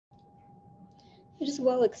It is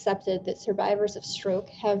well accepted that survivors of stroke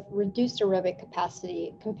have reduced aerobic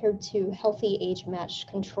capacity compared to healthy age-matched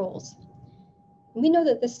controls. We know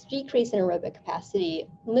that this decrease in aerobic capacity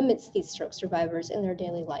limits these stroke survivors in their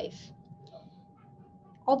daily life.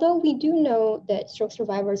 Although we do know that stroke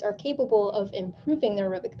survivors are capable of improving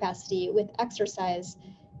their aerobic capacity with exercise,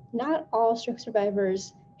 not all stroke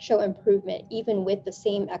survivors show improvement even with the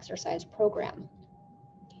same exercise program.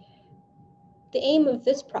 The aim of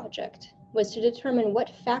this project was to determine what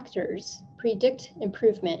factors predict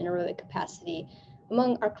improvement in aerobic capacity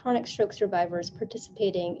among our chronic stroke survivors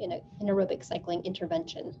participating in an aerobic cycling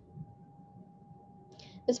intervention.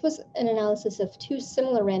 This was an analysis of two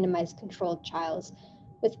similar randomized controlled trials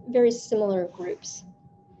with very similar groups.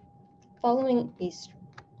 Following a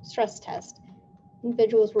stress test,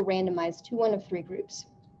 individuals were randomized to one of three groups.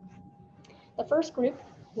 The first group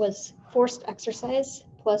was forced exercise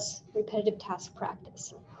plus repetitive task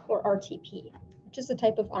practice, or RTP, which is a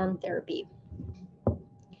type of arm therapy.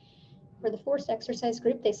 For the forced exercise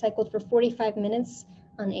group, they cycled for 45 minutes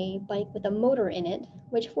on a bike with a motor in it,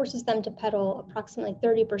 which forces them to pedal approximately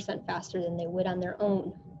 30% faster than they would on their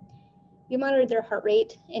own. We monitored their heart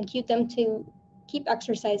rate and cued them to keep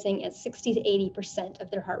exercising at 60 to 80%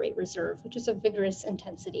 of their heart rate reserve, which is a vigorous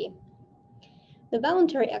intensity. The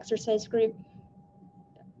voluntary exercise group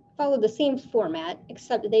followed the same format,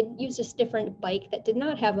 except they used a different bike that did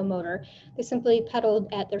not have a motor. They simply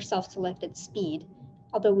pedaled at their self-selected speed,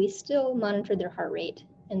 although we still monitored their heart rate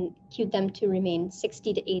and cued them to remain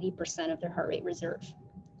 60 to 80% of their heart rate reserve.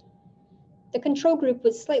 The control group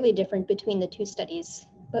was slightly different between the two studies,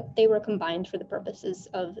 but they were combined for the purposes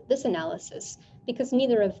of this analysis because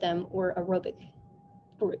neither of them were aerobic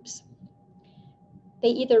groups. They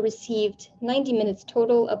either received 90 minutes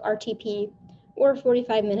total of RTP or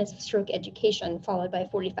 45 minutes of stroke education, followed by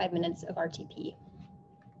 45 minutes of RTP.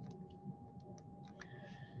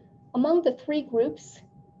 Among the three groups,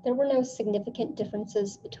 there were no significant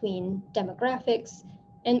differences between demographics,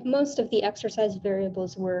 and most of the exercise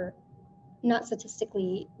variables were not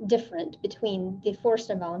statistically different between the forced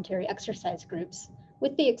and voluntary exercise groups,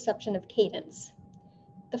 with the exception of cadence.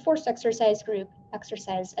 The forced exercise group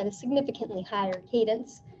exercised at a significantly higher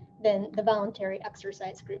cadence than the voluntary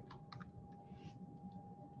exercise group.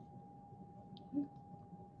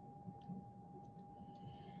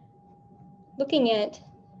 Looking at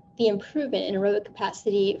the improvement in aerobic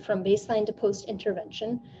capacity from baseline to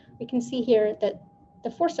post-intervention, we can see here that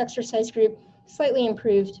the forced exercise group slightly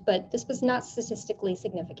improved, but this was not statistically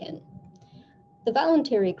significant. The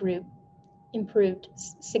voluntary group improved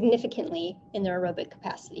significantly in their aerobic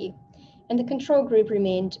capacity, and the control group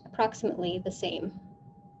remained approximately the same.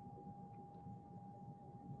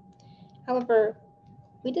 However,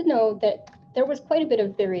 we did know that there was quite a bit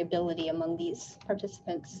of variability among these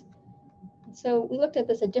participants. So we looked at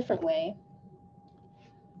this a different way.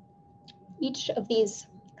 Each of these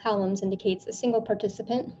columns indicates a single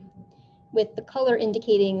participant, with the color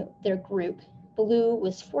indicating their group. Blue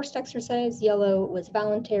was forced exercise, yellow was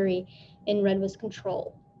voluntary, and red was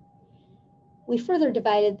control. We further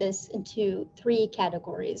divided this into three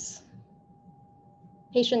categories: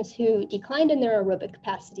 patients who declined in their aerobic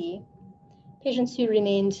capacity, patients who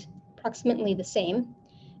remained approximately the same,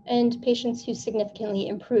 and patients who significantly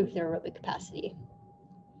improved their aerobic capacity.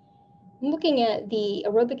 Looking at the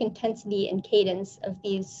aerobic intensity and cadence of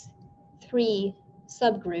these three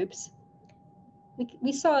subgroups,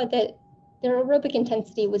 we saw that their aerobic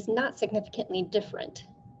intensity was not significantly different.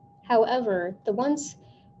 However,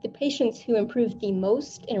 the patients who improved the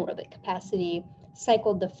most in aerobic capacity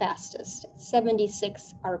cycled the fastest,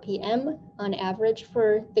 76 RPM on average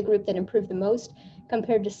for the group that improved the most,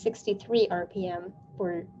 compared to 63 RPM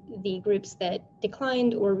for the groups that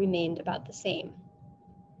declined or remained about the same.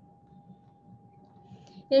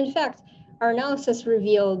 In fact, our analysis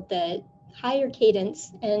revealed that higher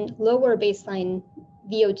cadence and lower baseline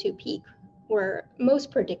VO2 peak were most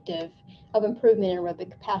predictive of improvement in aerobic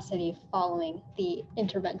capacity following the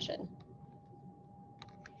intervention.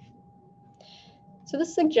 So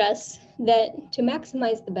this suggests that to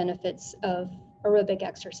maximize the benefits of aerobic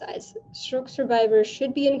exercise, stroke survivors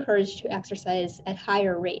should be encouraged to exercise at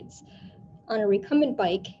higher rates. On a recumbent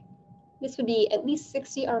bike, this would be at least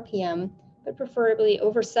 60 RPM, but preferably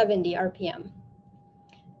over 70 RPM.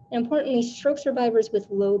 And importantly, stroke survivors with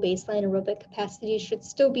low baseline aerobic capacity should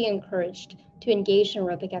still be encouraged to engage in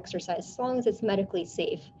aerobic exercise as long as it's medically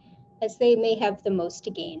safe, as they may have the most to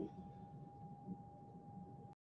gain.